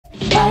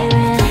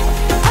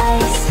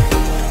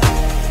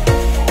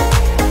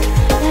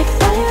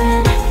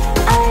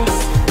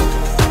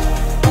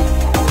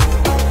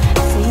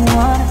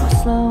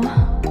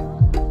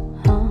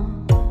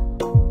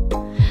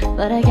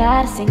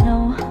say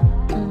no.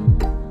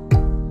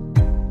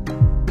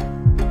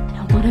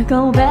 Don't wanna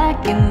go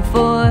back and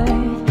forth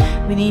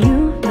with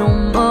you no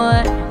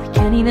more. We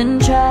can't even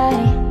try,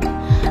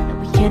 no,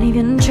 we can't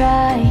even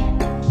try.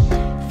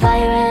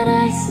 Fire and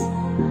ice,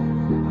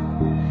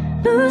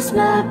 lose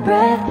my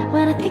breath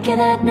when I think of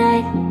that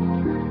night.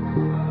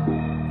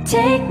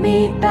 Take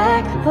me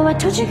back before I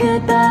told you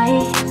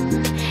goodbye.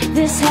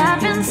 This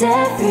happens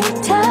every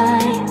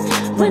time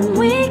when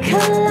we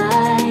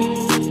collide.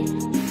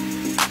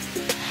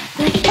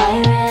 Like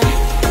fire and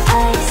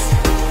ice,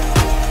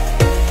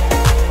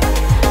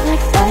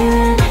 like fire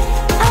and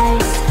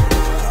ice.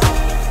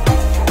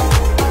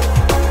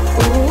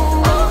 Ooh,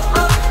 oh,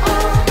 oh,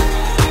 oh.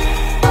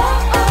 Oh,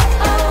 oh,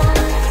 oh.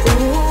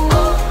 Ooh,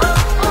 oh,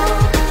 oh, oh.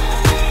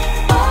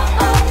 Oh,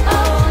 oh,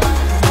 oh.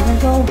 Wanna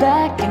go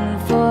back and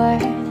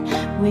forth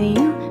with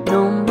you no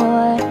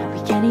more. We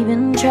can't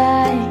even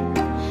try,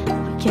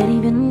 we can't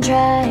even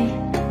try.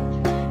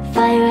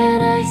 Fire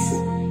and ice,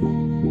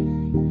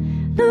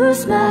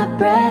 lose my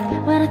breath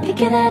when I think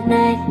of that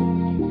night.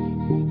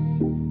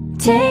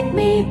 Take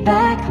me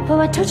back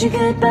before I told you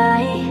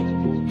goodbye.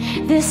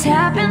 This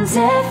happens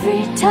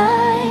every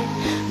time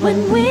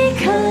when we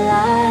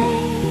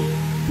collide.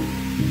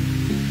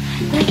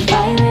 Like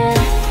fire and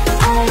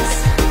ice.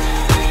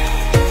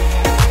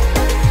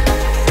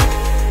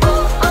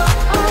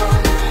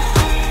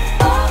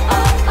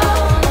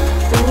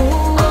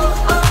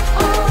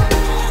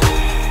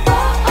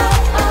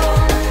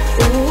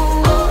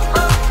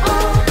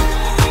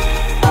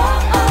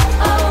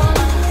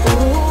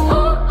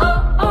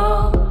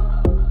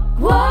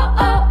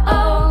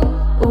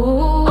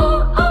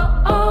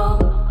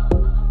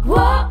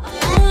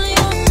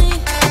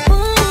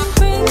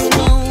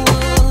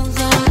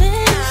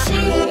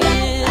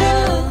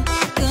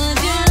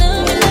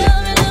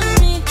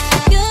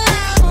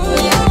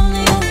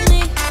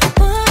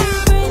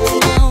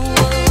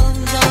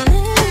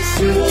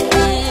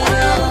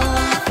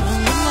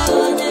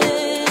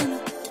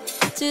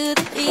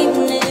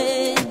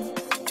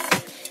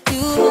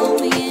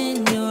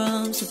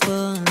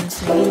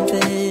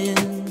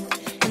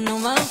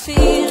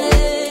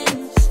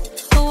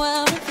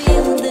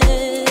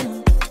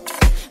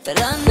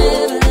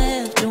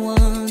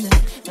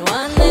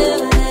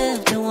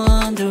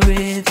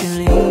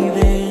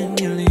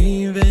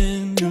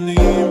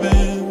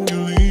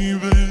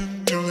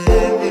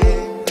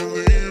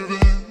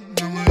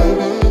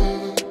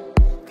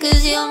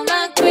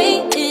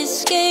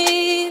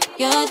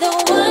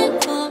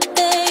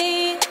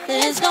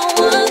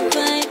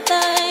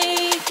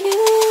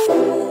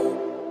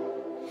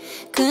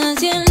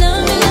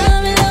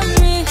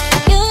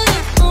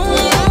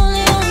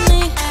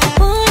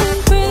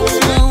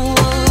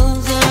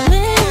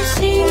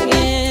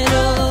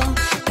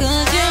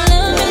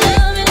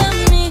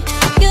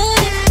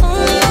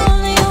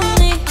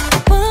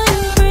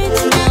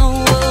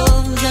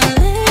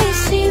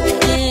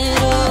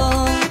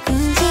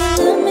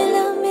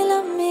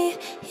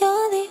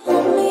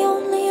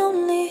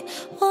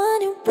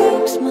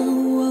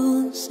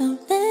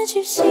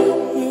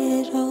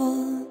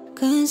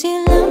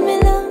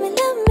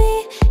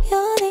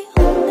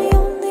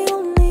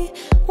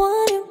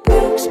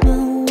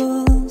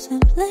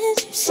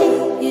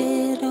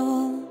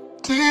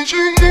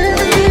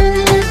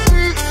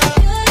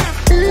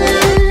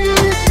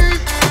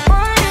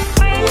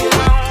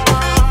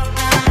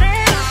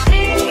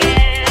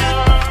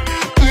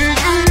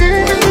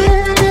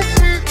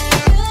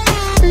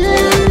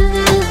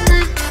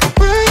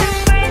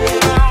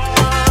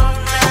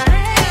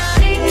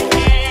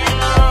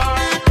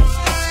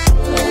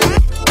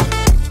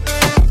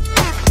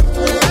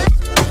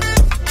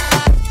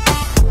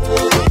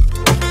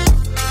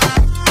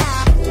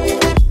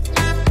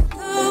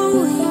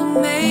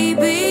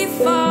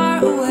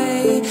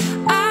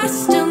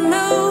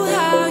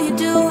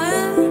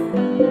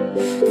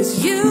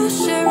 You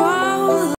sure